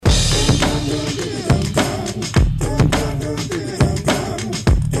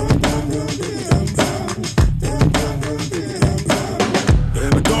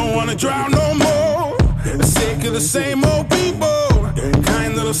same old people,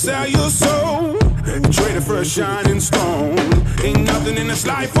 kind that'll sell your soul. Traded for a shining stone. Ain't nothing in this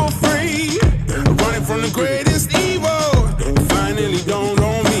life for free. Running from the greatest evil. Finally dawned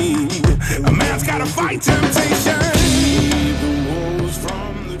on me. A man's gotta fight temptation. The wolves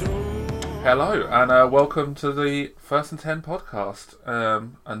from the door. Hello, and welcome to the First and 10 podcast.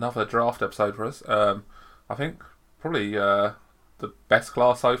 Another draft episode for us. I think probably the best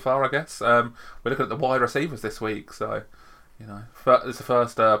class so far, I guess. We're looking at the wide receivers this week, so it's the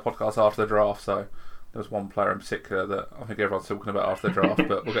first podcast after the draft. So there was one player in particular that I think everyone's talking about after the draft,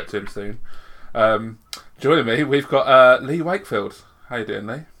 but we'll get to him soon. Joining me, we've got Lee Wakefield. How you doing,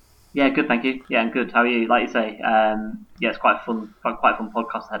 Lee? Yeah, good, thank you. Yeah, I'm good. How are you? Like you say, it's quite a fun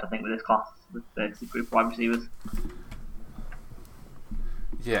podcast ahead, I think, with this class, with the group of wide receivers.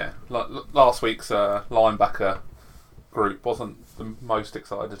 Yeah, last week's linebacker group wasn't the most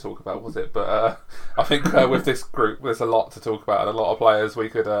excited to talk about, was it? But I think with this group, there's a lot to talk about and a lot of players we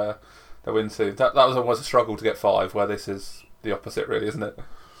could go into. That was almost a struggle to get 5, where this is the opposite, really, isn't it?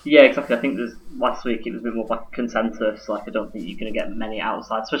 Yeah, exactly. I think last week it was a bit more like a consensus. Like, I don't think you're going to get many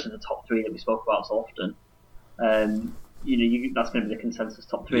outside, especially the top 3 that we spoke about so often. That's going to be the consensus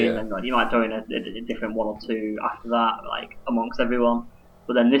top 3, yeah. And then you might throw in a different 1 or 2 after that, like amongst everyone.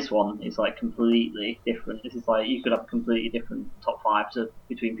 But then this one is like completely different. This is like you could have completely different top 5s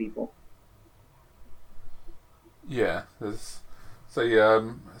between people. Yeah, say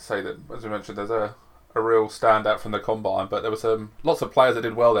that, as we mentioned, there's a real standout from the combine, but there was lots of players that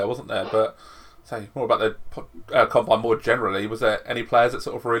did well there, wasn't there? But say more about the combine more generally. Was there any players that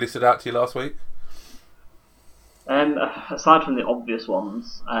sort of really stood out to you last week? Aside from the obvious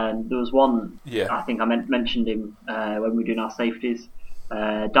ones, there was one. Yeah. I think I mentioned him when we were doing our safeties.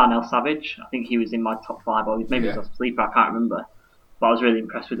 Darnell Savage. I think he was in my top 5, or maybe he was a sleeper. I can't remember. But I was really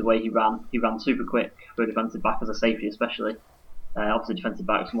impressed with the way he ran. He ran super quick for a defensive back, as a safety especially. Obviously, defensive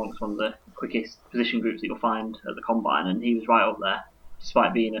backs amongst one of the quickest position groups that you'll find at the combine, and he was right up there,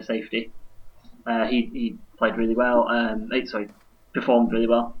 despite being a safety. He played really well. Performed really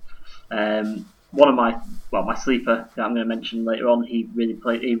well. One of my sleeper that I'm going to mention later on, he really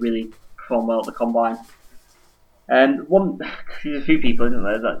performed well at the combine. And there's a few people, isn't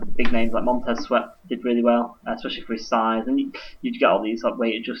there, that big names like Montez Sweat did really well, especially for his size, and you get all these like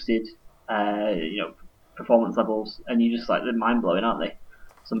weight adjusted, performance levels, and you just like they're mind blowing, aren't they?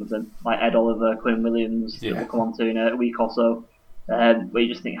 Some of them, like Ed Oliver, Quinn Williams, that we'll come on to in a week or so. Where you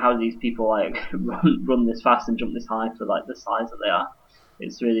just think, how do these people like run this fast and jump this high for like the size that they are?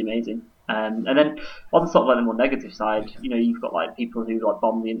 It's really amazing. And then on sort of like the more negative side, you've got like people who like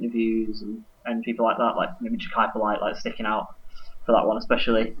bomb the interviews and people like that, like maybe Ja'Kai Polite, like sticking out for that one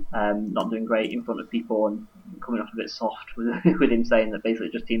especially, not doing great in front of people and coming off a bit soft with him saying that basically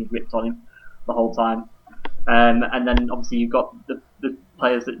just teams ripped on him the whole time. And then obviously you've got the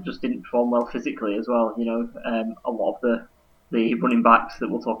players that just didn't perform well physically as well. A lot of the running backs that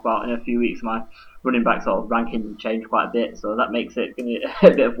we'll talk about in a few weeks, my running back sort of rankings changed quite a bit, so that makes it a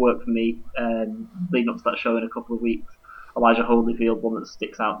bit of work for me leading up to that show in a couple of weeks. Elijah Holyfield, one that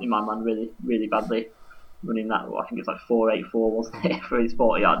sticks out in my mind really, really badly, running that, I think it's like 4.84, wasn't it, for his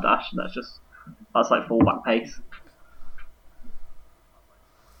 40-yard dash. That's like full-back pace.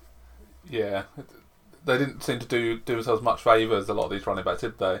 Yeah, they didn't seem to do themselves much favours, a lot of these running backs,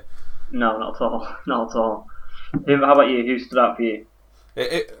 did they? No, not at all. Not at all. How about you? Who stood out for you?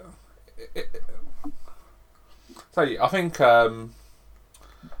 So I think,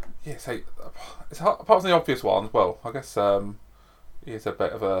 it's apart from the obvious ones. Well, I guess he's a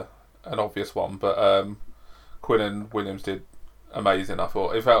bit of an obvious one, but Quinn and Williams did amazing. I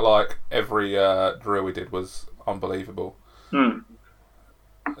thought it felt like every drill we did was unbelievable. And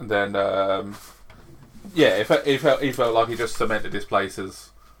then he felt like he just cemented his place as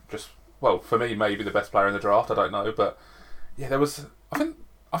just, well, for me, maybe the best player in the draft. I don't know, but yeah, there was. I think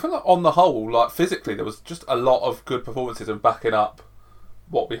like on the whole, like physically, there was just a lot of good performances and backing up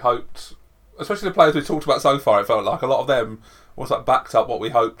what we hoped. Especially the players we talked about so far, it felt like a lot of them was like backed up what we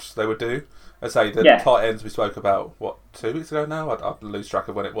hoped they would do. I'd say the tight ends we spoke about 2 weeks ago now. I'd lose track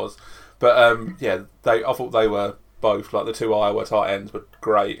of when it was, but I thought they were both, like the 2 Iowa tight ends were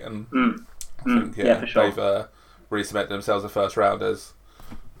great, and I think for sure. They've really cemented themselves as first rounders.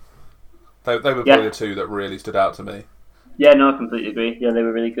 They were probably the 2 that really stood out to me. Yeah, no, I completely agree. Yeah, they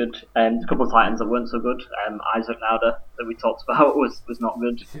were really good. A couple of tight ends that weren't so good. Isaac Nauder, that we talked about, was not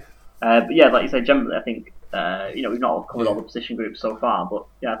good. But yeah, like you say, generally, I think we've not covered all the position groups so far, but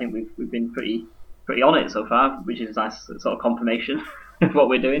yeah, I think we've been pretty on it so far, which is a nice sort of confirmation of what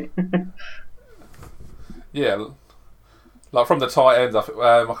we're doing. Yeah, Like from the tight ends, I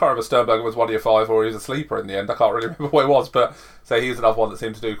can't remember Sternberger was one of your 5 or he was a sleeper in the end. I can't really remember what it was, but he was another one that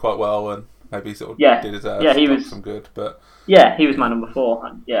seemed to do quite well and maybe sort of did deserve he was some good. But he was my number 4.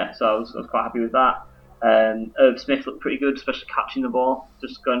 And, so I was quite happy with that. Irv Smith looked pretty good, especially catching the ball,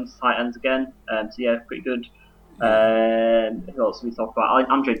 just going to tight ends again. Pretty good. Who else did we talk about?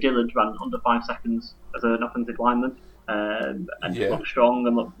 Andre Dillard ran under 5 seconds as an offensive lineman, and looked strong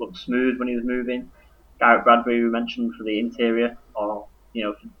and looked smooth when he was moving. Garrett Bradbury we mentioned for the interior, or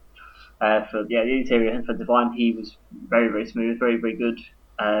for the interior and for the line, he was very, very smooth, very, very good.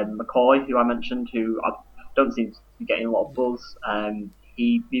 McCoy, who I mentioned, who I don't seem to be getting a lot of buzz,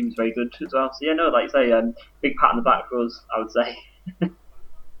 he was very good as well. So like you say, big pat on the back for us, I would say.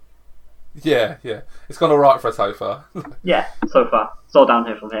 Yeah, it's gone all right for us so far. So far, it's all down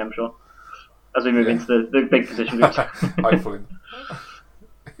here from here, I'm sure, as we move into the big position groups. Hopefully.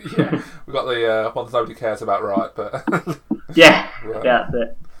 We've got the ones nobody cares about, right? But right. That's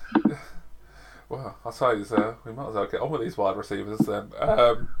it. Well, I suppose we might as well get on with these wide receivers then.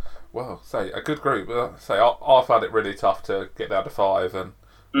 A good group. I found it really tough to get down to 5, and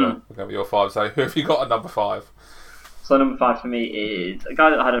we're going to be your 5. So who have you got at number 5? So number 5 for me is a guy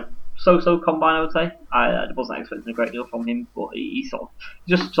that had a so-so combine, I would say. I wasn't expecting a great deal from him, but he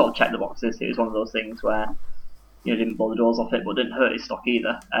just checked the boxes. It was one of those things where didn't blow the doors off it, but didn't hurt his stock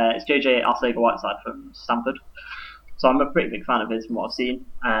either. It's JJ Arcega-Whiteside from Stanford. So I'm a pretty big fan of his from what I've seen,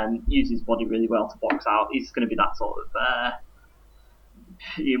 and uses his body really well to box out. He's going to be that sort of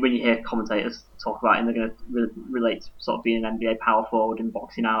when you hear commentators talk about him, they're going to relate to sort of being an NBA power forward and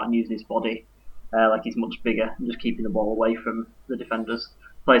boxing out and using his body like he's much bigger and just keeping the ball away from the defenders.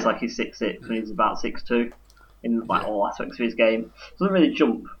 Plays like he's 6'6" when he's about 6'2" in all aspects of his game. Doesn't really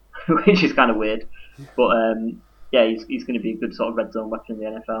jump, which is kind of weird, but he's going to be a good sort of red zone weapon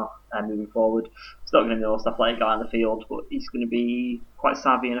in the NFL moving forward. He's not going to be the most athletic guy on the field, but he's going to be quite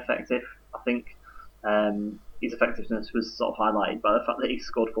savvy and effective, I think. His effectiveness was sort of highlighted by the fact that he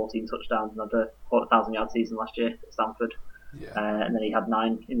scored 14 touchdowns and had a 1,000-yard season last year at Stanford. And then he had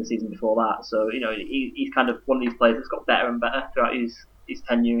 9 in the season before that. So, he's kind of one of these players that's got better and better throughout his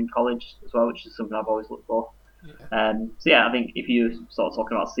tenure in college as well, which is something I've always looked for. I think if you're sort of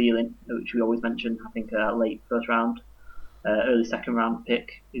talking about ceiling, which we always mention, I think late first round, early second round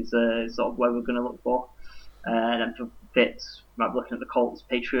pick is sort of where we're going to look for. And then for fits, we might be looking at the Colts,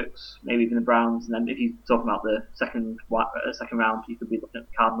 Patriots, maybe even the Browns. And then if you're talking about the second round, you could be looking at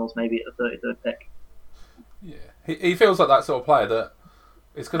the Cardinals, maybe at the 33rd pick. Yeah, he feels like that sort of player that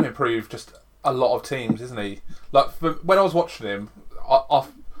is going to improve just a lot of teams, isn't he? Like when I was watching him, and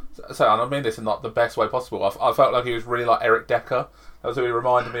I mean this in like the best way possible, I felt like he was really like Eric Decker. That was who he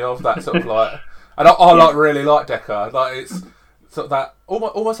reminded me of. That sort of like, and I really like Decker. Like it's sort of that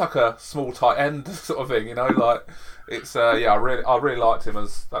almost like a small tight end sort of thing, Like it's I really liked him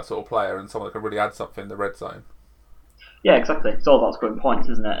as that sort of player and someone that could really add something in the red zone. Yeah, exactly. It's all about scoring points,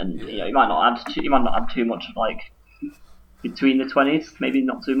 isn't it? And you might not add too much like between the 20s, maybe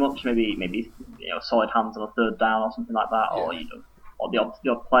not too much, maybe solid hands on a third down or something like that, or the odd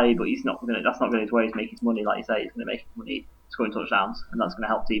play, but that's not going to his way to make his money, like you say. He's going to make his money scoring touchdowns, and that's going to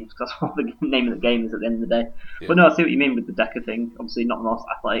help teams, because that's what the name of the game is at the end of the day. But no, I see what you mean with the Decker thing. Obviously not the most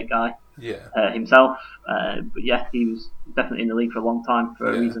athletic guy himself, but he was definitely in the league for a long time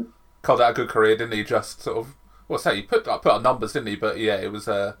for a reason. Called that a good career, didn't he? Just sort of, he put on numbers, didn't he? But it was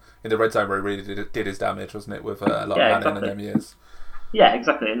in the red zone where he really did his damage, wasn't it? With Manning exactly. and them years. Yeah,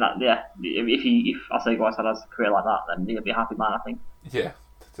 exactly. And that, if Arcega-Whiteside has a career like that, then he'll be a happy man, I think. Yeah,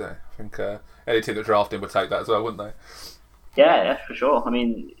 I think any team that drafted him would take that as well, wouldn't they? Yeah, for sure. I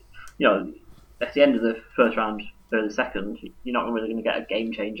mean, at the end of the first round, early second, you're not really going to get a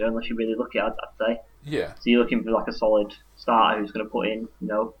game changer unless you're really lucky, I'd say. Yeah. So you're looking for like a solid starter who's going to put in,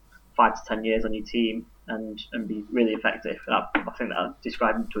 5 to 10 years on your team and be really effective. And I think that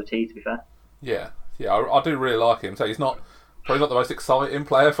describes him to a T, to be fair. Yeah, I do really like him. So he's probably not the most exciting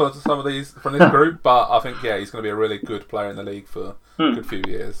player for some of these from this group, but I think he's going to be a really good player in the league for a good few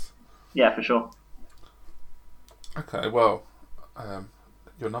years. Yeah, for sure. Okay, well,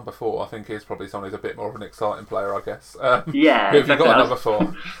 your number 4, I think, is probably someone who's a bit more of an exciting player, I guess. Who have you got at number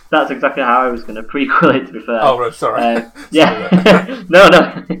 4? That's exactly how I was going to prequel it, to be fair. Oh, right, sorry.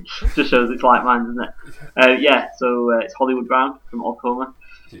 No, just shows it's like mine, doesn't it? So it's Hollywood Brown from Oklahoma.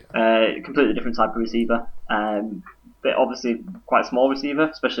 Completely different type of receiver. But obviously quite a small receiver,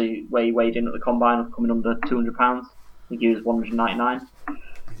 especially where he weighed in at the combine of coming under 200 pounds. I think he was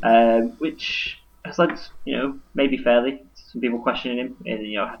 199, which has led, maybe fairly, some people questioning him. And,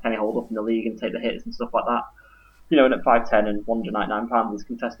 can he hold up in the league and take the hits and stuff like that? And at 5'10" and 199 pounds, his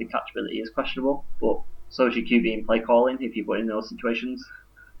contested catchability is questionable. But so is your QB and play calling if you put in those situations.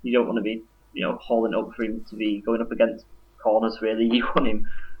 You don't want to be, hauling up for him to be going up against corners, really. You want him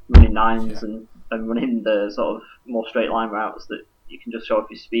running nines and running the sort of more straight line routes that you can just show off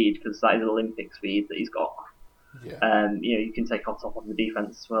his speed, because that is Olympic speed that he's got. Yeah. You can take on top of the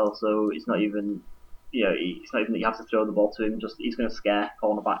defense as well, so it's not even, it's not even that you have to throw the ball to him. Just he's going to scare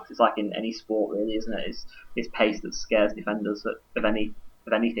cornerbacks. It's like in any sport, really, isn't it? It's pace that scares defenders of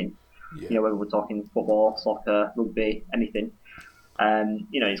anything. Yeah. Whether we're talking football, soccer, rugby, anything.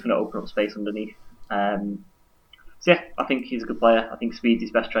 He's going to open up space underneath. So yeah, I think he's a good player. I think speed's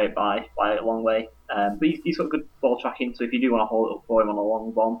his best trait by a long way. But he's got good ball tracking, so if you do want to hold it up for him on a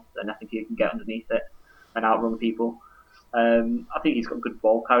long bomb, then I think he can get underneath it and outrun people. I think he's got good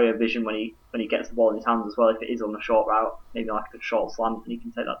ball carrier vision when he gets the ball in his hands as well. If it is on a short route, maybe like a short slant, and he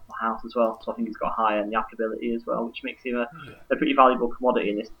can take that to the house as well. So I think he's got high end yak ability as well, which makes him a pretty valuable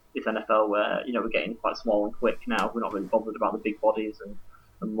commodity in this NFL where we're getting quite small and quick now. We're not really bothered about the big bodies and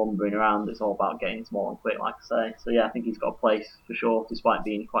lumbering around. It's all about getting small and quick, like I say. So yeah, I think he's got a place for sure, despite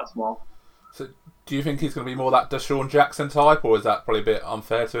being quite small. So do you think he's going to be more that Deshaun Jackson type, or is that probably a bit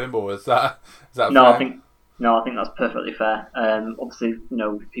unfair to him, or is that No, fair? I think that's perfectly fair. Obviously,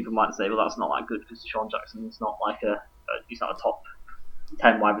 people might say, well, that's not that good because Deshaun Jackson's not like he's not a top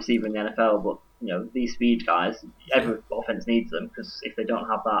 10 wide receiver in the NFL. But these speed guys, every offense needs them, because if they don't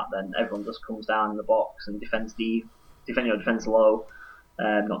have that, then everyone just comes down in the box and defends low.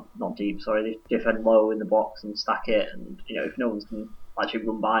 Not deep, sorry. They defend low in the box and stack it, and if no one can actually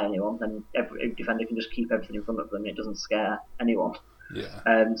run by anyone, then every defender can just keep everything in front of them. It doesn't scare anyone.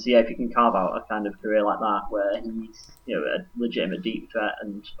 Yeah. So yeah, if you can carve out a kind of career like that where he's a legitimate deep threat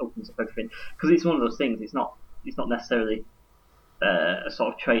and opens up everything, because it's one of those things. It's not necessarily a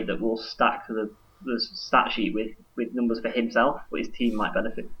sort of trait that will stack the stat sheet with numbers for himself, but his team might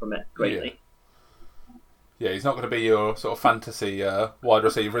benefit from it greatly. Yeah, he's not going to be your sort of fantasy wide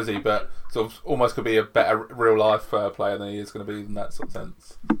receiver, is he? But sort of almost could be a better real life player than he is going to be in that sort of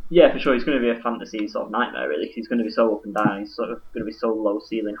sense. Yeah, for sure. He's going to be a fantasy sort of nightmare, really. He's going to be so up and down. He's sort of going to be so low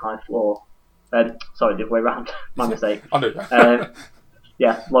ceiling, high floor. Sorry, the other way around. My mistake. I knew that.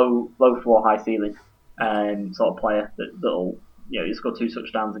 Yeah, low floor, high ceiling sort of player that'll he'll score 2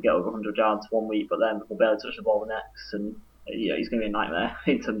 touchdowns and get over 100 yards one week, but then will barely touch the ball the next, and he's going to be a nightmare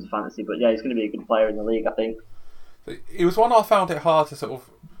in terms of fantasy. But yeah, he's going to be a good player in the league, I think. He was one I found it hard to sort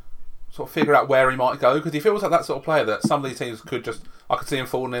of figure out where he might go, because he feels like that sort of player that some of these teams I could see him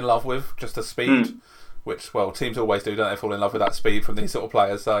falling in love with, just the speed, which, well, teams always do, don't they, fall in love with that speed from these sort of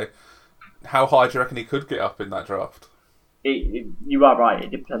players. So how high do you reckon he could get up in that draft? You are right, it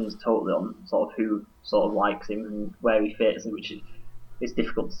depends totally on sort of who sort of likes him and where he fits, which is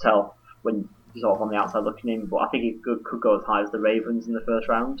difficult to tell when you're sort of on the outside looking in, but I think he could go as high as the Ravens in the first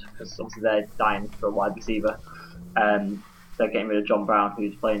round, because obviously they're dying for a wide receiver. They're getting rid of John Brown,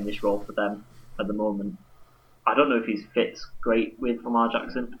 who's playing this role for them at the moment. I don't know if he fits great with Lamar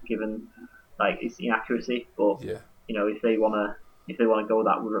Jackson, given his inaccuracy, but if they want to go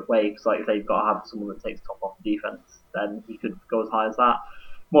that way, because if they've got to have someone that takes top off the defense, then he could go as high as that.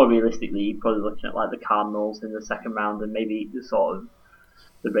 More realistically, you're probably looking at the Cardinals in the second round, and maybe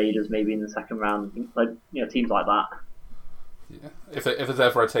the Raiders maybe in the second round, teams like that. Yeah, if there's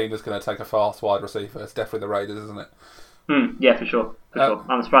ever a team that's going to take a fast wide receiver, it's definitely the Raiders, isn't it? Yeah, for sure. Sure.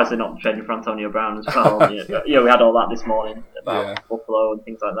 I'm surprised they're not trading for Antonio Brown as well. We had all that this morning about Buffalo and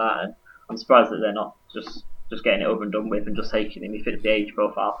things like that, and I'm surprised that they're not just getting it over and done with and just taking him. He fits the age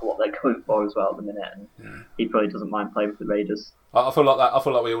profile for what they're going for as well at the minute, and he probably doesn't mind playing with the Raiders. I feel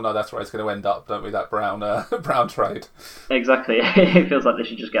like we all know that's where it's going to end up, don't we? That Brown trade. Exactly. It feels like they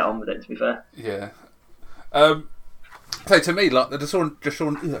should just get on with it, to be fair. Yeah. So to me, like the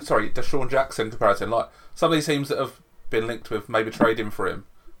Deshaun Jackson comparison, like some of these teams that have been linked with maybe trading for him.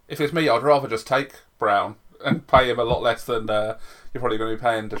 If it's me, I'd rather just take Brown and pay him a lot less than you're probably going to be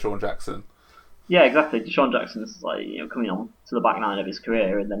paying Deshaun Jackson. Yeah, exactly. Deshaun Jackson's coming on to the back nine of his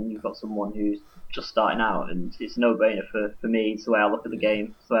career, and then you've got someone who's just starting out, and it's a no-brainer for me. It's the way I look at the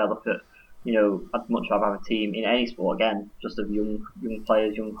game. It's the way I look at, I'd much rather have a team in any sport, again, just of young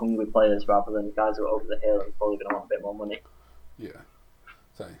players, young hungry players, rather than guys who are over the hill and probably going to want a bit more money. Yeah.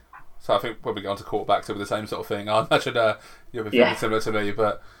 So I think when we get on to quarterbacks, it'll be the same sort of thing. I imagine you'll be feeling similar to me,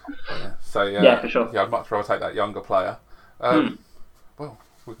 but yeah, for sure. Yeah, I'd much rather take that younger player. Well,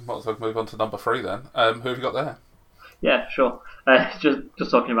 we might as well move on to number 3 then. Who have you got there? Yeah, sure.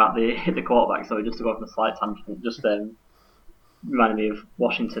 Just talking about the quarterback, so just to go off on a slight tangent, just reminded me of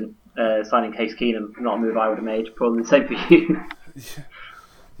Washington signing Case Keenum. Not a move I would have made. Probably the same for you.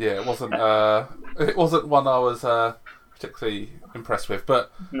 Yeah, it wasn't. It wasn't one I was particularly impressed with.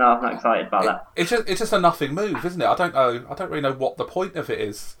 But no, I'm not excited about that. It's just a nothing move, isn't it? I don't really know what the point of it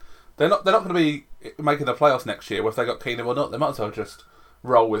is. They're not going to be making the playoffs next year, whether they got Keenum or not. They might as well just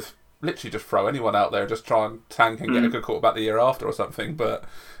roll with, literally just throw anyone out there, just try and tank and get a good quarterback the year after or something. But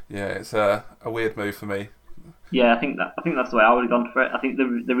yeah, it's a weird move for me. Yeah, I think that's the way I would have gone for it. I think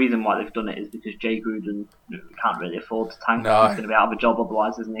the reason why they've done it is because Jay Gruden can't really afford to tank. No. He's going to be out of a job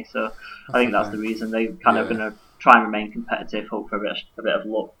otherwise, isn't he? So I think that's the reason they're kind of going to try and remain competitive, hope for a bit of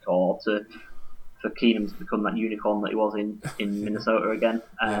luck, or for Keenum to become that unicorn that he was in Minnesota again.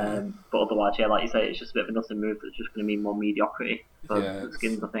 But otherwise, yeah, like you say, it's just a bit of a nothing move that's just going to mean more mediocrity for the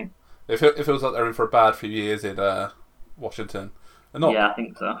Skins, I think. It feels like they're in for a bad few years in Washington. I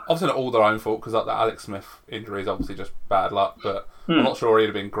think so. Obviously not all their own fault, because that Alex Smith injury is obviously just bad luck, but I'm not sure he'd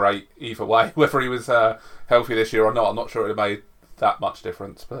have been great either way. Whether he was healthy this year or not, I'm not sure it would have made that much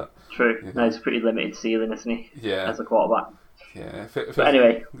difference. But true. No, he's a pretty limited ceiling, isn't he? Yeah. As a quarterback. Yeah. But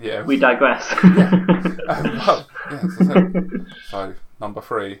anyway, we digress. So number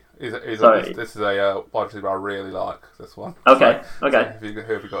 3 this is a wide receiver I really like. This one. Okay. So who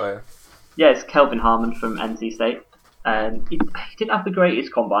have you got here? Yeah, it's Kelvin Harmon from NC State. He didn't have the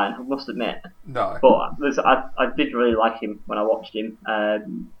greatest combine, I must admit. No. But I did really like him when I watched him.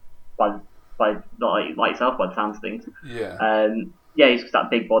 By not like yourself, by the sounds of things. Yeah. He's that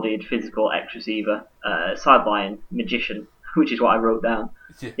big-bodied, physical ex-receiver, sideline magician, which is what I wrote down.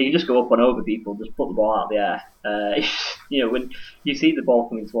 Yeah. He can just go up and over people, just put the ball out of the air. When you see the ball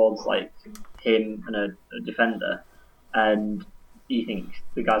coming towards like him and a defender, and you think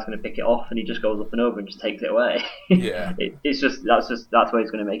the guy's going to pick it off, and he just goes up and over and just takes it away. Yeah. That's where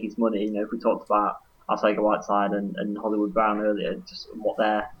he's going to make his money. If we talked about Arcega-Whiteside and Hollywood Brown earlier, just what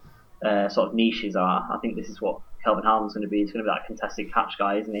their sort of niches are, I think this is what Kelvin Harmon's going to be. He's going to be that contested catch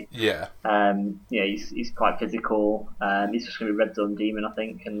guy, isn't he? Yeah. He's quite physical. He's just going to be red zone demon, I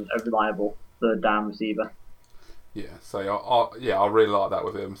think, and a reliable third down receiver. Yeah, so I really like that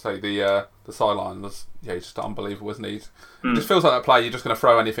with him. So the sideline was he's just unbelievable, isn't he? It just feels like that play. You're just going to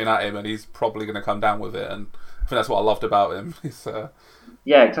throw anything at him, and he's probably going to come down with it. And I think that's what I loved about him.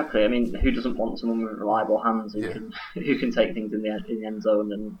 Yeah, exactly. I mean, who doesn't want someone with reliable hands who can take things in the end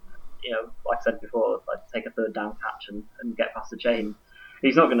zone and like I said before, like take a third down catch and get past the chain.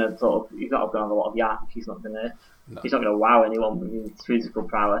 He's not going to have a lot of yak. He's not going to wow anyone with his physical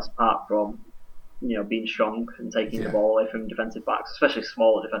prowess, apart from being strong and taking the ball away from defensive backs, especially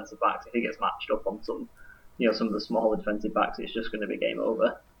smaller defensive backs. If he gets matched up on some of the smaller defensive backs, it's just going to be game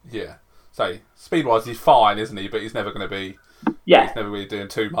over. Yeah. So speed-wise, he's fine, isn't he? But he's never going to be. Yeah. He's never really doing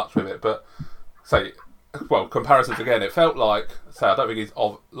too much with it. But comparisons again. It felt like I don't think he's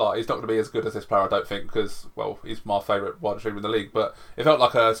not going to be as good as this player. I don't think, because he's my favourite wide receiver in the league. But it felt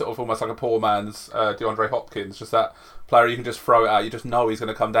like a sort of almost like a poor man's DeAndre Hopkins. Just that player you can just throw it out. You just know he's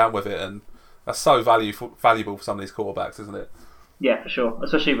going to come down with it, and that's so valuable for some of these quarterbacks, isn't it? Yeah, for sure.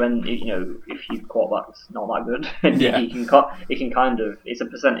 Especially when if your quarterback's not that good, and he can kind of, it's a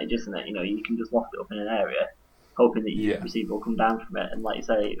percentage, isn't it? You can just loft it up in an area, hoping that your receiver will come down from it. And like you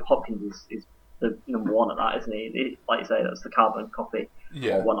say, Hopkins is the number one at that, isn't he? Like you say, that's the carbon copy.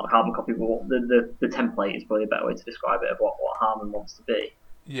 Yeah. Or not carbon copy, but the template is probably a better way to describe it of what Harmon wants to be.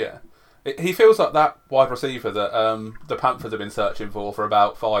 Yeah. He feels like that wide receiver that the Panthers have been searching for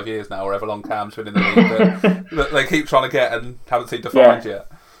about 5 years now, or however long Cam's been in the league, that they keep trying to get and haven't seemed to find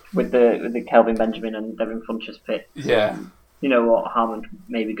yet. With the Kelvin Benjamin and Devin Funchess pick. Yeah. You know what, Harmon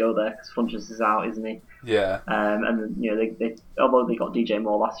maybe go there, because Funchess is out, isn't he? Yeah. And they although they got DJ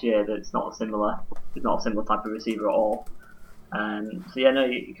Moore last year, it's not a similar type of receiver at all.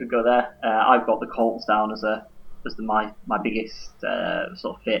 You could go there. I've got the Colts down as my biggest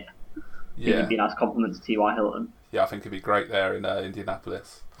sort of fit. I think he'd be a nice compliment to T.Y. Hilton. Yeah, I think he'd be great there in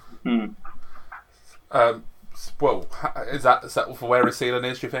Indianapolis. Is that for where his ceiling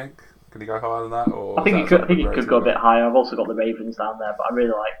is, do you think? Can he go higher than that? Or I think he could go a bit higher. I've also got the Ravens down there, but I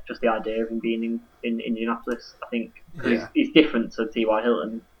really like just the idea of him being in Indianapolis. I think he's different to T.Y.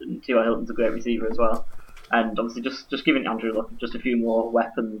 Hilton. And T.Y. Hilton's a great receiver as well. And obviously just giving Andrew Luck just a few more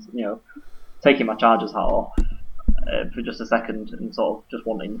weapons, taking my Chargers hat off for just a second and sort of just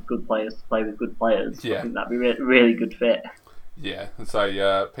wanting good players to play with good players. Yeah. I think that'd be a really good fit. Yeah, and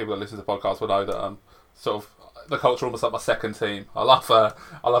so people that listen to the podcast will know that sort of the Colts are almost like my second team. I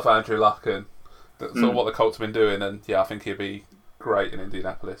love Andrew Luck and sort of what the Colts have been doing, and I think he'd be great in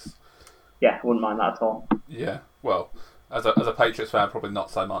Indianapolis. Yeah, wouldn't mind that at all. Yeah, well, as a Patriots fan, probably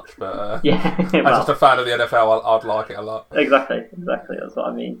not so much, but as just a fan of the NFL, I'd like it a lot. Exactly, that's what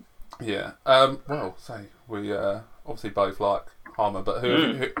I mean. Yeah. obviously both like Harmon, but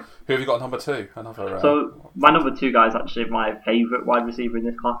who have you got number 2? Another. So my number 2 guy is actually my favourite wide receiver in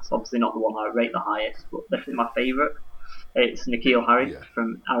this class. Obviously not the one I rate the highest, but definitely my favourite. It's N'Keal Harry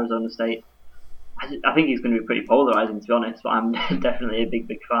from Arizona State. I think he's going to be pretty polarising, to be honest, but I'm definitely a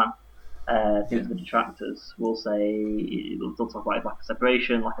big fan. I think the detractors will say, they'll talk about his lack of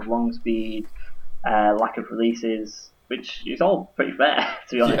separation, lack of long speed, lack of releases, which is all pretty fair,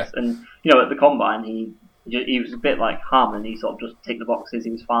 to be honest. And, at the combine, he was a bit like Harmon. He sort of just ticked the boxes,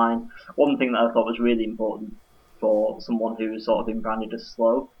 he was fine. One thing that I thought was really important for someone who was sort of been branded as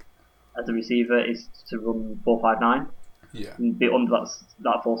slow as a receiver is to run 4.59. And be under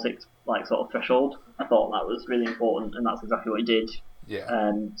that 4.6 like sort of threshold. I thought that was really important, and that's exactly what he did.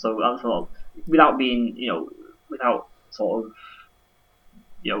 So that's a lot. Without being, without sort of,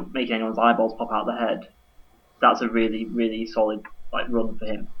 making anyone's eyeballs pop out of their head, that's a really, really solid like run for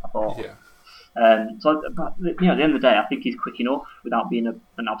him, I thought. But, at the end of the day, I think he's quick enough without being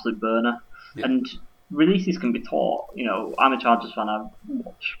an absolute burner. And releases can be taught. I'm a Chargers fan. I've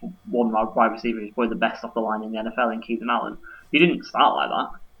watched one of my wide receivers who's probably the best off the line in the NFL, in Keenan Allen. He didn't start like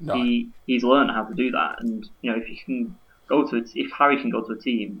that. No. He's learned how to do that. And if Harry can go to a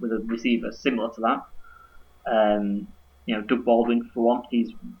team with a receiver similar to that, Doug Baldwin for one,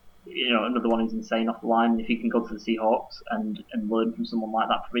 he's another one who's insane off the line. If he can go to the Seahawks and learn from someone like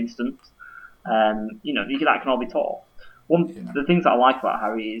that, for instance, that can all be taught. The things that I like about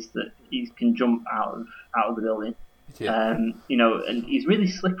Harry is that he can jump out of the building, and he's really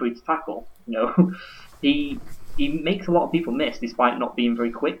slippery to tackle. He makes a lot of people miss despite not being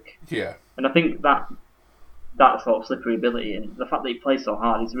very quick. And I think that sort of slippery ability and the fact that he plays so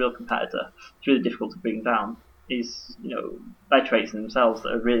hard, he's a real competitor. It's really difficult to bring down. Is they're traits in themselves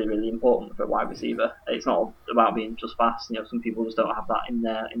that are really, really important for a wide receiver. It's not about being just fast. Some people just don't have that in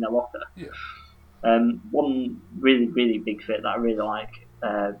their locker. One really, really big fit that I really like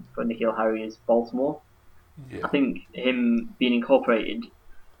for N'Keal Harry is Baltimore. I think him being incorporated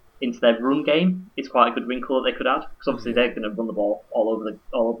into their run game is quite a good wrinkle that they could add, because obviously they're going to run the ball all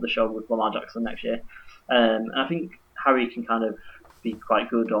over the show with Lamar Jackson next year. And I think Harry can kind of be quite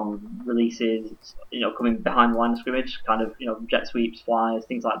good on releases, coming behind the line of scrimmage, kind of, jet sweeps, flies,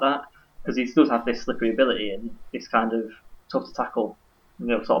 things like that, because he does have this slippery ability and this kind of tough to tackle,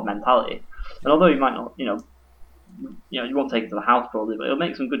 sort of mentality. And although he might not, you won't take it to the house probably, but he'll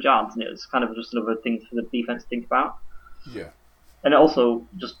make some good jobs, and it's kind of just another thing for the defense to think about. And it also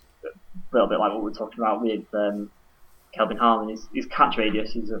just a little bit like what we're talking about with Kelvin Harmon, his catch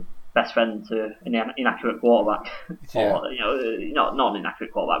radius is a best friend to an inaccurate quarterback, or not an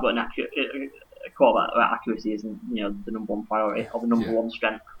inaccurate quarterback, but a quarterback where accuracy isn't the number one priority or the number one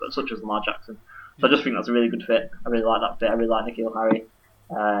strength, but such as Lamar Jackson. So I just think that's a really good fit. I really like that fit. I really like N'Keal Harry.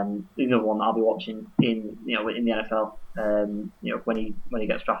 He's another one that I'll be watching in the NFL. When he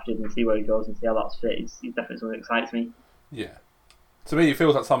gets drafted and see where he goes and see how that's fit. He's definitely something that excites me. To me, it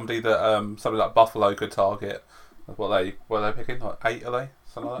feels like somebody that somebody like Buffalo could target. What were they picking? Like 8 are they?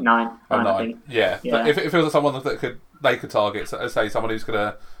 Something like that? 9. Oh, 9. I think. Yeah. If it feels like someone that they could target, so, say someone who's going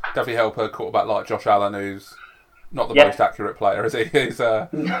to definitely help a quarterback like Josh Allen, who's not the most accurate player, is he? He's to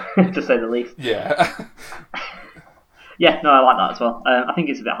say the least. Yeah. No, I like that as well. I think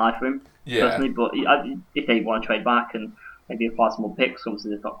it's a bit high for him personally, but if they want to trade back and maybe apply some more picks,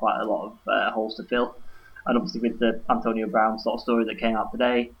 obviously they've got quite a lot of holes to fill. And obviously with the Antonio Brown sort of story that came out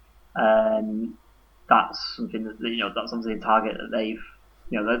today, that's something that that's obviously a target that they've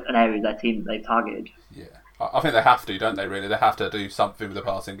an area of their team that they've targeted. I think they have to, don't they? Really, they have to do something with the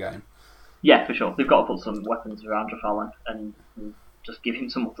passing game. Yeah, for sure. They've got to put some weapons around Josh Allen and just give him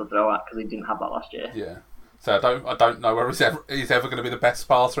someone to throw at, because he didn't have that last year. So I don't know whether he's ever going to be the best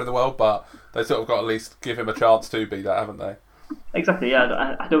passer in the world, but they sort of got to at least give him a chance to be that, haven't they? Exactly,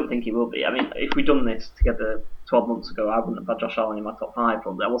 yeah. I don't think he will be. I mean, if we'd done this together 12 months ago, I wouldn't have had Josh Allen in my top 5,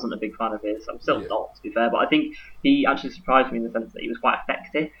 probably. I wasn't a big fan of his. I'm still not, to be fair, but I think he actually surprised me in the sense that he was quite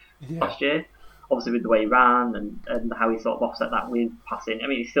effective last year. Obviously with the way he ran and how he sort of offset that with passing. I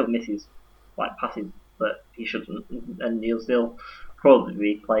mean, he still misses passes that he shouldn't, and he'll still probably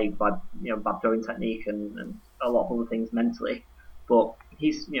be plagued by bad throwing technique and a lot of other things mentally. But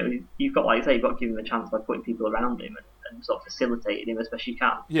he's you've got, like you say, you've got to give him a chance by putting people around him and sort of facilitating him as best you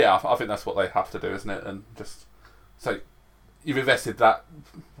can. Yeah, I think that's what they have to do, isn't it? And just so you've invested that.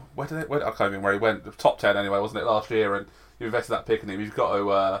 I can't remember where he went. Top 10 anyway, wasn't it, last year? And you've invested that pick in him. You've got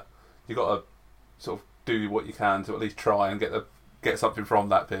to sort of do what you can to at least try and get something from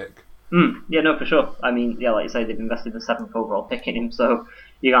that pick. Yeah, no, for sure. I mean, like you say, they've invested the 7th overall pick in him, so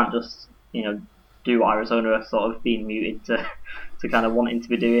you can't just do what Arizona are sort of being muted to to kind of wanting to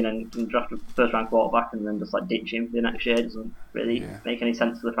be doing and draft a first round quarterback and then just like ditch him for the next year doesn't really make any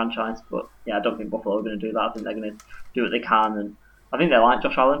sense for the franchise. But yeah, I don't think Buffalo are going to do that. I think they're going to do what they can, and I think they like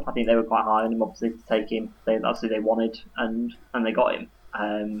Josh Allen. I think they were quite high on him, obviously, to take him. They wanted and they got him.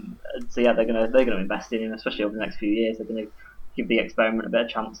 So yeah, they're gonna invest in him, especially over the next few years. They're going to give the experiment a better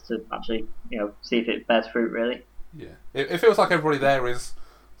chance to actually see if it bears fruit. Really. Yeah, it feels like everybody there is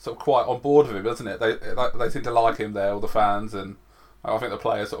sort of quite on board with him, doesn't it? They seem to like him there, all the fans, and I think the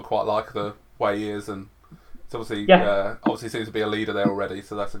players sort of quite like the way he is, and it's obviously seems to be a leader there already,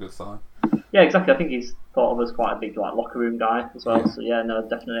 so that's a good sign. Yeah, exactly. I think he's thought of as quite a big locker room guy as well. Yeah. So yeah, no,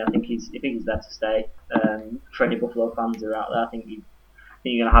 definitely. I think he's there to stay. For any Buffalo fans who are out there, I think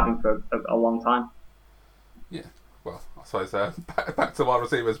you're going to have him for a long time. Yeah. Well, I suppose back to wide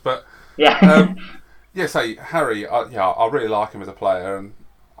receivers, but yeah. Say Harry. I really like him as a player, and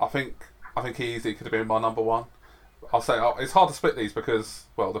I think he easily could have been my number one. I'll say it's hard to split these because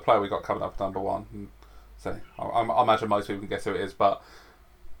the player we got coming up number one. And so I imagine most people can guess who it is, but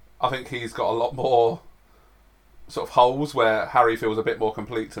I think he's got a lot more sort of holes where Harry feels a bit more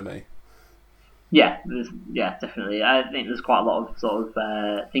complete to me. Yeah, definitely. I think there's quite a lot of sort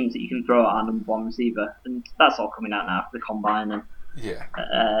of things that you can throw at our number one receiver, and that's all coming out now for the combine. And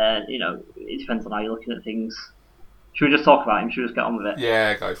it depends on how you're looking at things. Should we just talk about him? Should we just get on with it?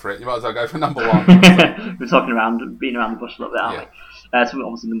 Yeah, go for it. You might as well go for number one. We're talking beating around the bush a little bit, aren't we? So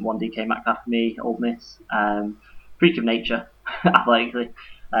obviously number one, DK Metcalf for me, Ole Miss. Freak of nature, athletically.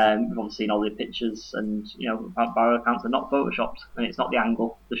 We've obviously seen all the pictures, and Barrow accounts are not photoshopped, and it's not the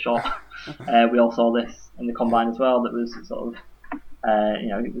angle, the shot. We all saw this in the combine as well. That was sort of,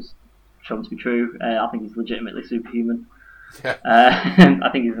 it was shown to be true. I think he's legitimately superhuman. Yeah. I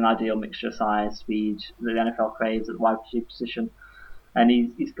think he's an ideal mixture of size, speed, the NFL craves at the wide receiver position, and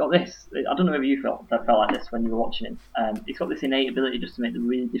he's got this. I don't know if you felt like this when you were watching him. He's got this innate ability just to make the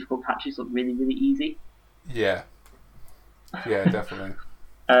really difficult catches look really, really easy. Yeah. Yeah, definitely.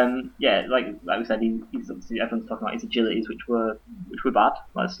 Like we said, he's obviously everyone's talking about his agilities, which were bad.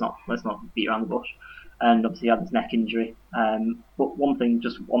 Let's not beat around the bush. And obviously he had his neck injury. But one thing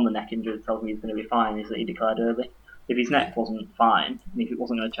just on the neck injury that tells me he's going to be fine is that he declared early. If his neck wasn't fine, and if it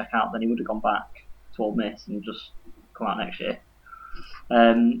wasn't going to check out, then he would have gone back to Ole Miss and just come out next year.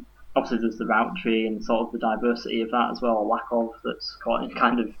 Obviously there's the route tree and sort of the diversity of that as well, or lack of, that's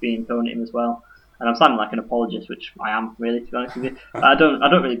kind of being thrown at him as well. And I'm sounding like an apologist, which I am really, to be honest with you. I don't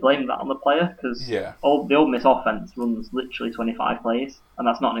really blame that on the player, because the Ole Miss offense runs literally 25 plays, and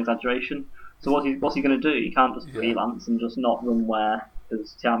that's not an exaggeration. So what's he going to do? He can't just freelance and just not run where,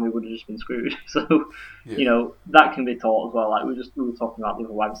 because Tiami would have just been screwed. So that can be taught as well. Like we were talking about the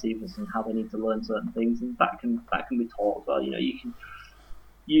other wide receivers and how they need to learn certain things, and that can be taught as well. You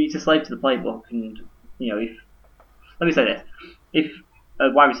need to slave to the playbook, and let me say this: if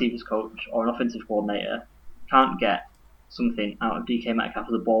a wide receivers coach or an offensive coordinator can't get something out of DK Metcalf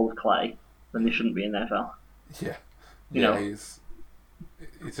as a ball of clay, then they shouldn't be in the NFL. Yeah, he's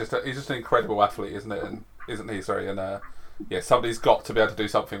just an incredible athlete, isn't it? And isn't he? Sorry, and somebody's got to be able to do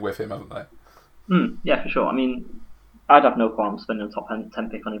something with him, haven't they? Yeah, for sure. I mean, I'd have no problem spending a top 10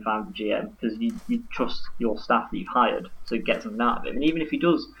 pick on him if I'm the GM, because you trust your staff that you've hired to get something out of him. And even if he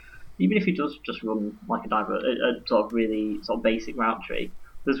does just run like a sort of really sort of basic route tree,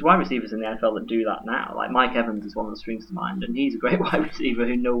 there's wide receivers in the NFL that do that now. Like Mike Evans is one that springs to mind, and he's a great wide receiver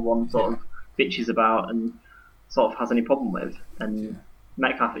who no one sort of bitches about and sort of has any problem with. And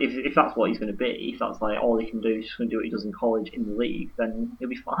Metcalf, if that's what he's going to be, if that's like all he can do, he's just going to do what he does in college in the league, then he'll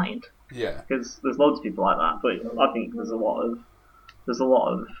be fine. Yeah. Because there's loads of people like that, but I think there's a lot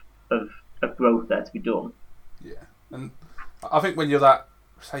of growth there to be done. Yeah, and I think when you're that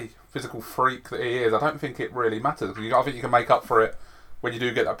physical freak that he is, I don't think it really matters. I think you can make up for it when you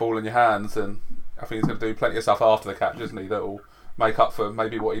do get that ball in your hands, and I think he's going to do plenty of stuff after the catch, isn't he? That will make up for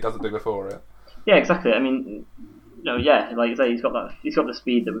maybe what he doesn't do before it. Yeah, exactly. I mean, like you say, he's got the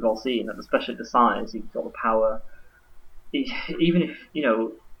speed that we've all seen, and especially the size. He's got the power. Even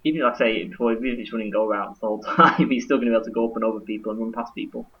if I say it before, even if he's running go routes the whole time, he's still going to be able to go up and over people and run past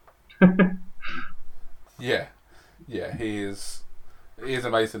people. Yeah, he is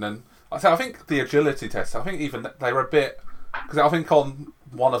amazing, and I think the agility test. I think even they were a bit, because I think on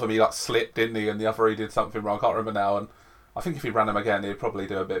one of them he slipped, didn't he, and the other he did something wrong. I can't remember now, and I think if he ran him again, he'd probably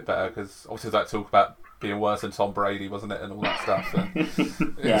do a bit better, because obviously that talk about being worse than Tom Brady, wasn't it, and all that stuff.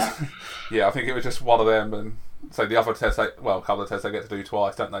 And yeah, I think it was just one of them, and so the other test, a couple of tests they get to do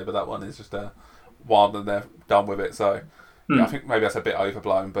twice, don't they? But that one is just one, and they're done with it. So I think maybe that's a bit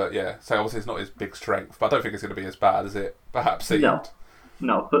overblown, but so obviously it's not his big strength, but I don't think it's going to be as bad as it perhaps seemed.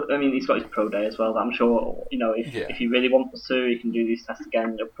 No, but I mean, he's got his pro day as well. I'm sure, if he really wants to, he can do these tests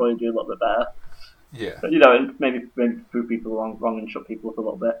again. He'll probably do a little bit better. Yeah. But, and maybe prove people wrong and shut people up a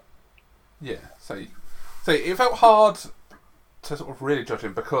little bit. Yeah. So it felt hard to sort of really judge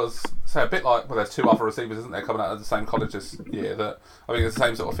him because, say, a bit like, there's two other receivers, isn't there, coming out of the same college this year, that I think it's the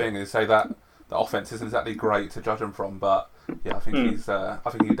same sort of thing. Is say that the offense isn't exactly great to judge him from, but yeah, I think he'd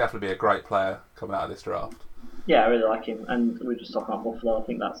definitely be a great player coming out of this draft. Yeah, I really like him, and we were just talking about Buffalo. I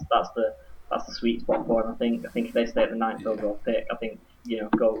think that's the sweet spot for him. I think if they stay at the 9th overall pick, I think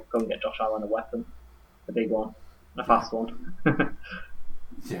go and get Josh Allen a weapon, a big one, a fast one.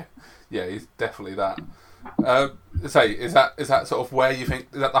 yeah, he's definitely that. Is that sort of where you think,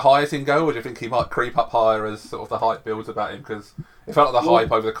 is that the highest he can go, or do you think he might creep up higher as sort of the hype builds about him? Because it felt like the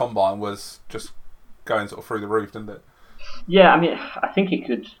hype over the combine was just going sort of through the roof, didn't it? Yeah, I mean, I think he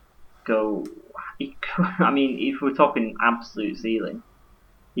could go. I mean, if we're talking absolute ceiling,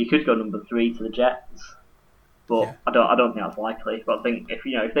 he could go number 3 to the Jets, but I don't think that's likely. But I think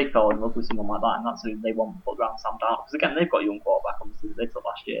if they fell in love with someone like that, and that's who they want to put around Sam Darnold, because again, they've got a young quarterback, obviously, that they took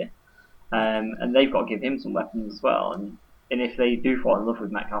last year. And they've got to give him some weapons as well. And if they do fall in love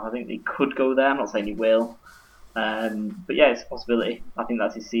with Metcalf, I think they could go there. I'm not saying he will, but yeah, it's a possibility. I think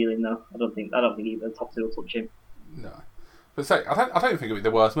that's his ceiling, though. I don't think either the top two will touch him. No, but I don't think it would be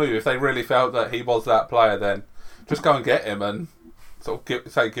the worst move if they really felt that he was that player. Then just go and get him and sort of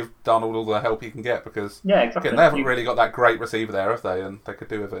give Darnold all the help he can get, because exactly. Again, they haven't really got that great receiver there, have they? And they could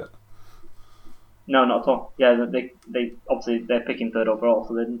do with it. No, not at all. Yeah, they obviously they're picking 3rd overall,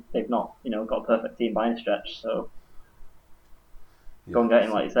 so they've not got a perfect team by any stretch. So go and get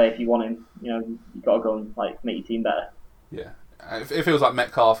him, like you say. If you want him, you got to go and make your team better. Yeah, it feels like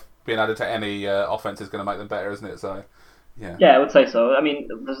Metcalf being added to any offense is going to make them better, isn't it? So yeah, I would say so. I mean,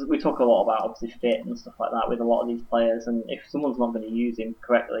 we talk a lot about obviously fit and stuff like that with a lot of these players, and if someone's not going to use him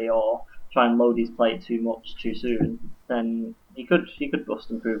correctly or try and load his plate too much too soon, then he could bust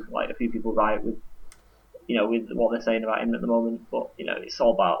and prove a few people right with what they're saying about him at the moment. But it's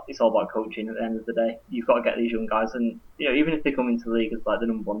all about coaching at the end of the day. You've got to get these young guys, and even if they come into the league as the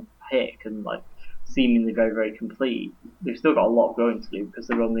number 1 pick and seemingly very, very complete, they've still got a lot of growing to do because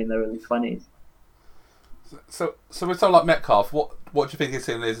they're only in their early 20s. So with someone like Metcalf, what do you think his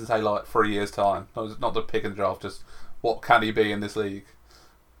ceiling is in, say, 3 years' time? Not the pick and draft, just what can he be in this league?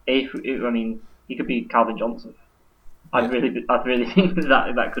 He could be Calvin Johnson. I'd really think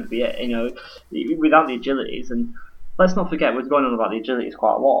that could be it. Without the agilities, and let's not forget we're going on about the agilities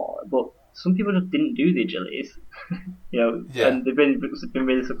quite a lot, but some people just didn't do the agilities, and they've been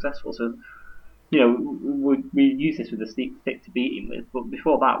really successful. So, we use this with the stick to beat him with, but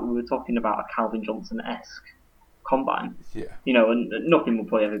before that we were talking about a Calvin Johnson-esque combine. Yeah. And nothing will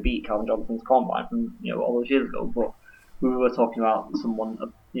probably ever beat Calvin Johnson's combine from all those years ago, but we were talking about someone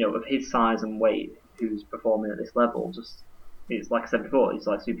of his size and weight who's performing at this level. It's like I said before, he's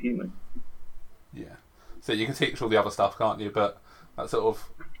superhuman. Yeah. So you can teach all the other stuff, can't you? But that sort of,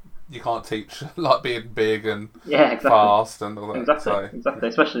 you can't teach being big and fast and all that. Exactly.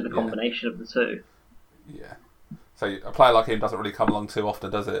 Especially the combination of the two. Yeah. So a player like him doesn't really come along too often,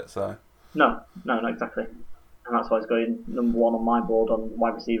 does it? So. No, exactly. And that's why he's going number 1 on my board on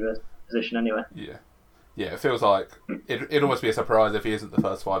wide receiver position anyway. Yeah. Yeah, it feels like it'd almost be a surprise if he isn't the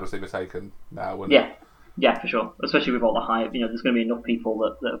first wide receiver taken now. Yeah, for sure. Especially with all the hype, there's going to be enough people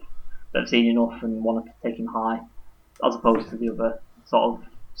that have seen enough and want to take him high, as opposed to the other sort of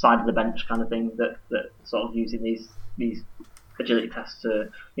side of the bench kind of thing that sort of using these agility tests to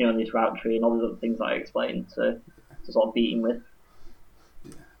this route tree and all the other things that I explained to sort of beat him with.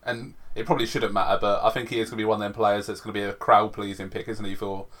 Yeah. And it probably shouldn't matter, but I think he is going to be one of them players that's going to be a crowd-pleasing pick, isn't he,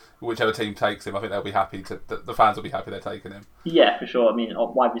 for whichever team takes him. I think they'll be happy the fans will be happy they're taking him. Yeah, for sure. I mean,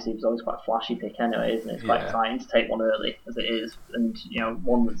 wide receiver is always quite a flashy pick anyway, isn't it? It's quite exciting to take one early, as it is, and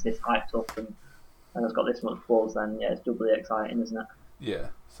one that's this hyped up and has got this much buzz, then it's doubly exciting, isn't it? Yeah.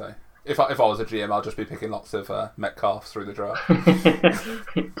 So if I was a GM, I'd just be picking lots of Metcalfs through the draft.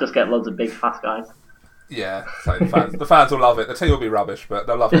 Just get loads of big, fast guys. Yeah, so the fans will love it. The team will be rubbish, but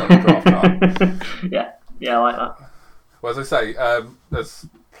they'll love it on the draft time. Yeah, I like that. Well, as I say, there's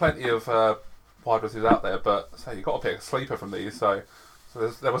plenty of wide receivers out there, but you've got to pick a sleeper from these. So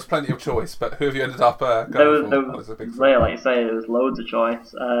there was plenty of choice, but who have you ended up going for? Like you say, there was loads of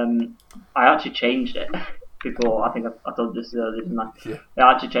choice. I actually changed it before. I think I told you this earlier, didn't I? Yeah.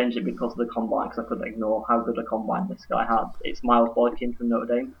 I actually changed it because of the combine, because I couldn't ignore how good a combine this guy had. It's Miles Boykin from Notre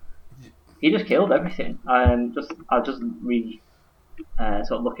Dame. He just killed everything. I just really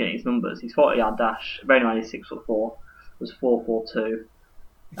sort of looking at his numbers. His 40-yard dash, bearing in mind he's 6'4", was 4.42.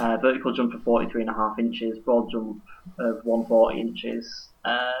 vertical jump of 43.5 inches, broad jump of 140 inches,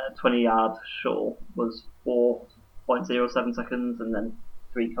 20-yard shuttle was 4.07 seconds, and then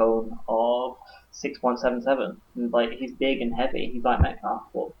 3 cone of 6.77. And like, he's big and heavy. He's like Metcalf,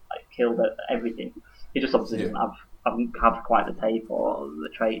 but like killed at everything. He just obviously doesn't have quite the tape or the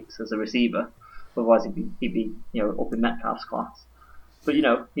traits as a receiver. Otherwise, he'd be up in Metcalf's class. But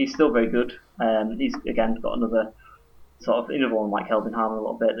he's still very good. He's again got another one like Kelvin Harmon a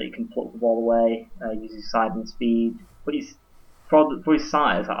little bit, that he can pluck the ball away, use his side and speed. But he's for his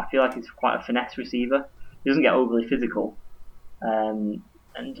size, I feel like he's quite a finesse receiver. He doesn't get overly physical, and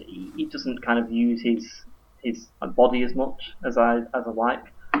he doesn't kind of use his body as much as I like.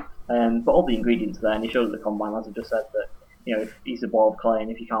 But all the ingredients are there, and he showed at the combine, as I just said, that if he's a ball of clay, and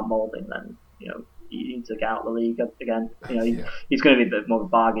if you can't mould him, then you need to get out of the league again. He's going to be a bit more of a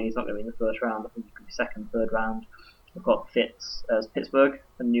bargain. He's not going to be in the first round. I think he could be second, third round. We've got Fitz as Pittsburgh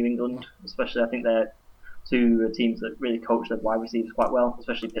and New England, especially. I think they're two teams that really coach their wide receivers quite well,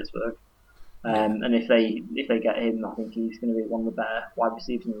 especially Pittsburgh. And if they get him, I think he's going to be one of the better wide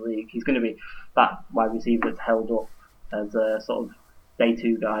receivers in the league. He's going to be that wide receiver that's held up as a sort of day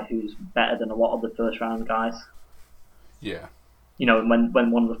 2 guy who's better than a lot of the first round guys. Yeah. When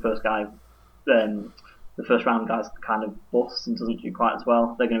one of the first guys, the first round guys kind of busts and doesn't do quite as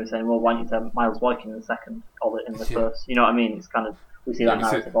well, they're going to be saying, well, why don't you take Miles Boykin in the second or in the first? You know what I mean? It's kind of, we see that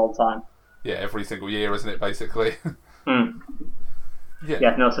narrative all the time. Yeah, every single year, isn't it, basically? So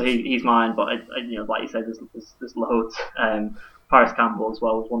he's mine, but like you said, there's loads. Paris Campbell as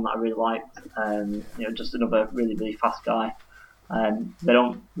well was one that I really liked. Just another really, really fast guy. They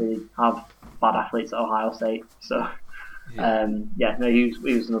don't really have bad athletes at Ohio State, so he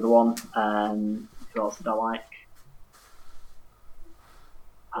was another one. Who else did I like?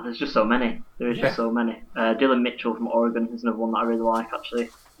 There's just so many. Just so many. Dylan Mitchell from Oregon is another one that I really like, actually.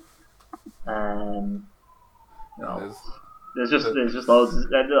 There's just loads.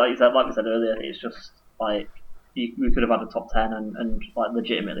 Like we said earlier, it's just like we could have had a top 10 and like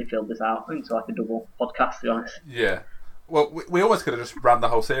legitimately filled this out into like a double podcast, to be honest. Yeah. Well, we almost could have just ran the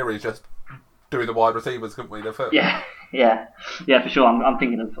whole series just doing the wide receivers, couldn't we? Yeah, for sure. I'm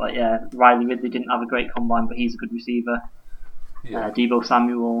thinking of Riley Ridley didn't have a great combine, but he's a good receiver. Yeah. Deebo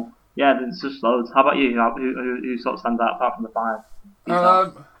Samuel. Yeah, there's just loads. How about you? Who sort of stands out apart from the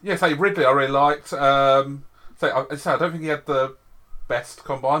 5? Say Ridley I really liked. I don't think he had the best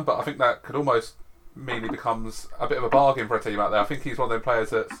combine, but I think that could almost mean he becomes a bit of a bargain for a team out there. I think he's one of those players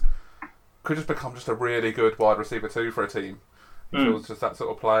that could just become just a really good wide receiver too for a team. He feels just that sort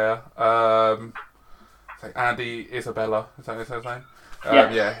of player. Andy Isabella, is that his name? He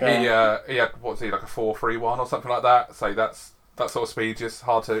had like a 4.31 or something like that. So that sort of speed just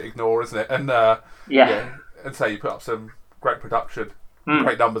hard to ignore, isn't it? And and you put up some great production,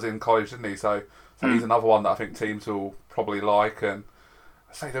 great numbers in college, didn't he? So he's another one that I think teams will probably like. And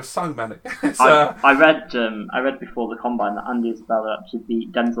there's so many. I read before the combine that Andy Isabella actually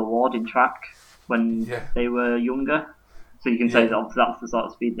beat Denzel Ward in track when they were younger. So you can say that that's the sort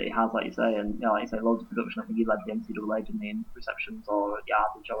of speed that he has, like you say, and like you say, loads of production. I think he led the NCAA, didn't he, in receptions or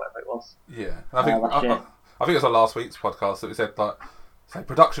yardage or whatever it was. Yeah, I think it was on last week's podcast that we said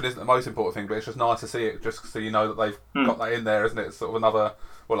production isn't the most important thing, but it's just nice to see it, just so you know that they've got that in there, isn't it? It's sort of another,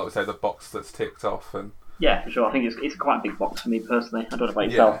 like we say, the box that's ticked off. And yeah, for sure. I think it's quite a big box for me personally. I don't know about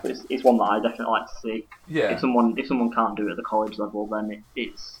yourself, but it's one that I definitely like to see. Yeah. If someone can't do it at the college level, then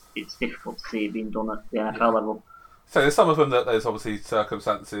it's difficult to see it being done at the NFL level. So there's some of them that there's obviously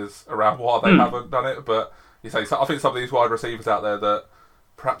circumstances around why they haven't done it, but I think some of these wide receivers out there that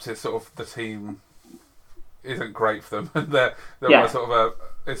perhaps it's sort of the team isn't great for them, and they're sort of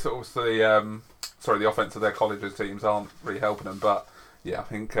the offense of their colleges teams aren't really helping them. But I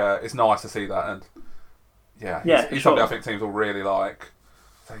think it's nice to see that, and he's something I think teams will really like.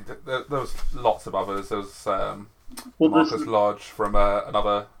 There was lots of others. There was Marcus Lodge from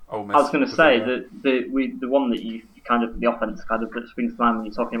another Ole Miss. I was going to say that the one that you kind of, the offense kind of that springs to mind when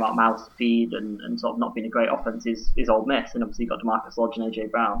you're talking about mouse speed and sort of not being a great offense is Ole Miss, and obviously you've got DeMarcus Lodge and AJ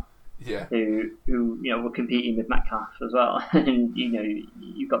Brown, who were competing with Metcalf as well, and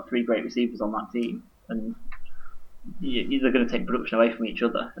you've got 3 great receivers on that team, and they're going to take production away from each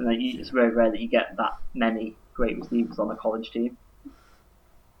other, and it's very rare that you get that many great receivers on a college team.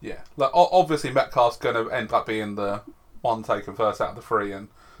 Yeah, like obviously Metcalf's going to end up being the one taken first out of the 3, and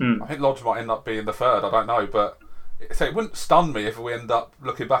I think Lodge might end up being the 3rd. I don't know, but it wouldn't stun me if we end up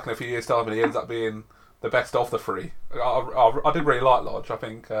looking back in a few years' time and he ends up being the best of the 3. I did really like Lodge. I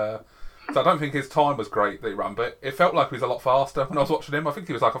think so. I don't think his time was great that he ran, but it felt like he was a lot faster when I was watching him. I think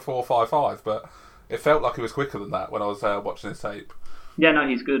he was like a 4.55, but it felt like he was quicker than that when I was watching his tape. Yeah, no,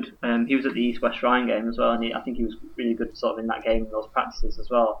 he's good. He was at the East West Shrine game as well, and I think he was really good sort of in that game, in those practices as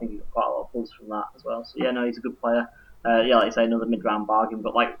well. I think he got quite a lot of buzz from that as well. So yeah, no, he's a good player. Yeah, like you say, another mid-round bargain.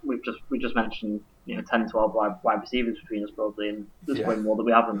 But like we just mentioned, 10, 12 wide receivers between us probably, and there's way more that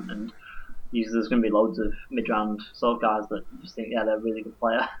we haven't. And there's going to be loads of mid-round sort of guys that just think, yeah, they're a really good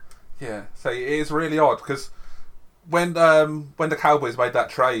player. Yeah, so it is really odd because when the Cowboys made that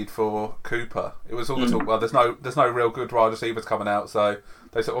trade for Cooper, it was all the talk. Well, there's no real good wide receivers coming out, so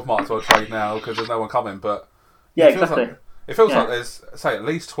they sort of might as well trade now because there's no one coming. But yeah, exactly. It feels like there's, say, at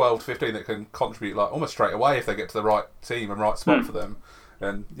least 12 to 15 that can contribute like almost straight away if they get to the right team and right spot for them.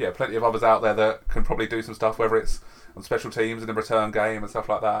 And yeah, plenty of others out there that can probably do some stuff, whether it's on special teams in the return game and stuff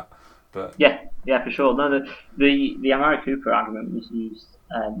like that. But yeah, for sure. No, the Amari Cooper argument was used.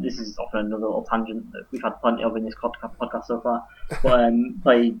 This is often another little tangent that we've had plenty of in this podcast so far. But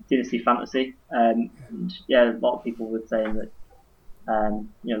play Dynasty Fantasy, and yeah, a lot of people were saying that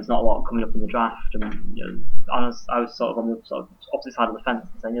there's not a lot coming up in the draft, and I was sort of on the sort of opposite side of the fence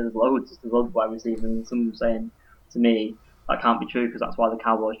and saying there's loads of wide receivers, and some saying to me that can't be true because that's why the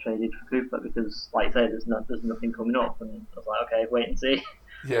Cowboys traded for Cooper, because like I say, there's nothing coming up, and I was like, okay, wait and see.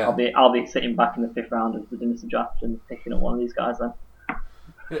 Yeah, I'll be sitting back in the 5th round of the Dynasty draft and picking up one of these guys then.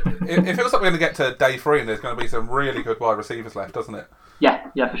 It feels like we're going to get to day 3 and there's going to be some really good wide receivers left, doesn't it?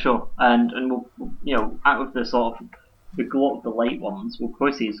 Yeah, for sure. And we'll out of the sort of the glut of the late ones, we'll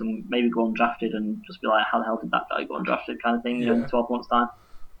probably see some maybe go undrafted and just be like, how the hell did that guy go undrafted kind of thing in 12 months' time.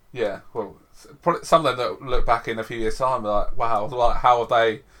 Yeah, well, some of them that look back in a few years' time are like, wow, like how have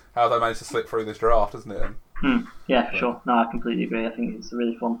they managed to slip through this draft, isn't it? Yeah, for sure. No, I completely agree. I think it's a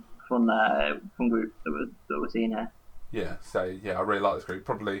really fun group that we're seeing here. Yeah, so yeah, I really like this group.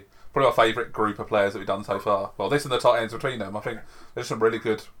 Probably our favourite group of players that we've done so far. Well, this and the tight ends between them. I think there's some really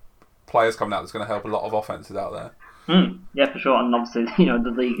good players coming out that's going to help a lot of offences out there. Yeah, for sure. And obviously,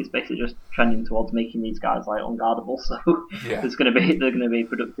 the league is basically just trending towards making these guys like unguardable. So they're going to be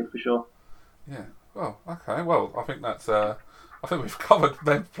productive for sure. Yeah. Well, okay. Well, I think that's. I think we've covered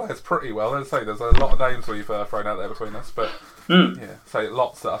them players pretty well. As I say, there's a lot of names we've thrown out there between us, but yeah, so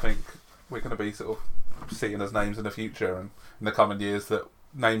lots that I think we're going to be sort of seeing as names in the future and in the coming years. That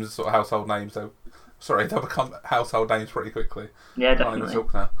names are sort of household names. They'll become household names pretty quickly. Yeah, definitely. Can't even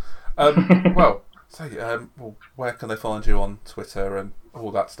talk now. Well, where can they find you on Twitter and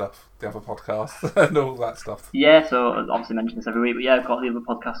all that stuff? The other podcasts and all that stuff. Yeah, so I obviously mention this every week, but yeah, I've got the other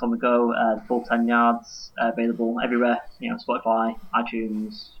podcasts on the go. Full 10 Yards, available everywhere. Spotify,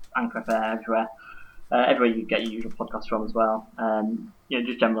 iTunes, Anchor FM, everywhere. Everywhere you get your usual podcasts from as well.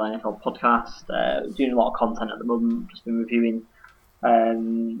 Just general NFL podcast. Doing a lot of content at the moment. Just been reviewing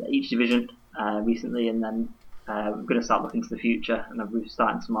each division recently, and then we're going to start looking to the future. And we're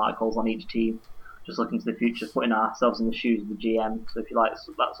starting some articles on each team. Just looking to the future, putting ourselves in the shoes of the GM. So if you like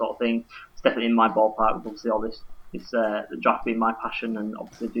that sort of thing, it's definitely in my ballpark. With obviously all this the draft being my passion, and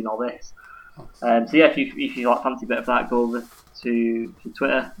obviously doing all this. So yeah, if you like fancy a bit of that, go over to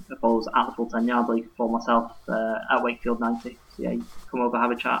Twitter. Follow us at the Full 10 Yard. You can follow myself at Wakefield 90. So yeah, come over,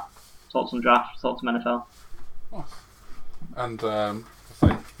 have a chat, talk some draft, talk some NFL. Nice. And so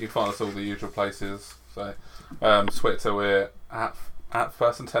you can find us all the usual places. So Twitter, we're at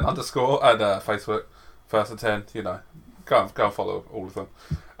First and 10 _ and Facebook First and 10. Go and follow all of them.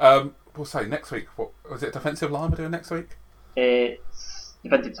 We'll say next week. What was it? Defensive line we're doing next week? It's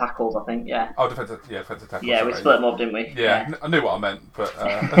defensive tackles, I think. Yeah. Oh, defensive tackles. Yeah, we split them up, didn't we? Yeah, I knew what I meant, but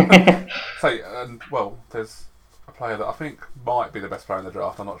there's a player that I think might be the best player in the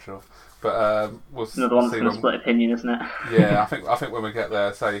draft. I'm not sure, but we'll see. Another one's going to split opinion, isn't it? Yeah, I think when we get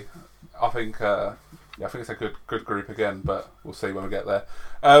there, I think it's a good group again, but we'll see when we get there.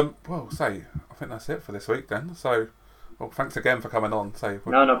 I think that's it for this week then. So, thanks again for coming on.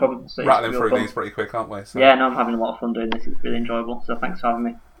 No problem. Rattling through these pretty quick, aren't we? So. Yeah, no, I'm having a lot of fun doing this. It's really enjoyable. So thanks for having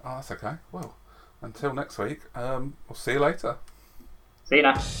me. Oh, that's okay. Well, until next week, we'll see you later. See you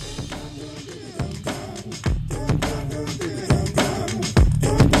now.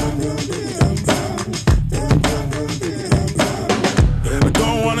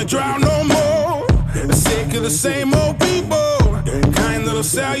 Drown no more. Sick of the same old people. Kind that'll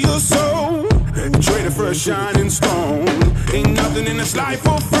sell your soul. Traded for a shining stone. Ain't nothing in this life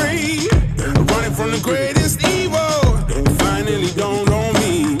for free. Running from the greatest evil. Finally dawned on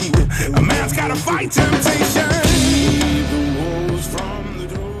me. A man's gotta fight temptation.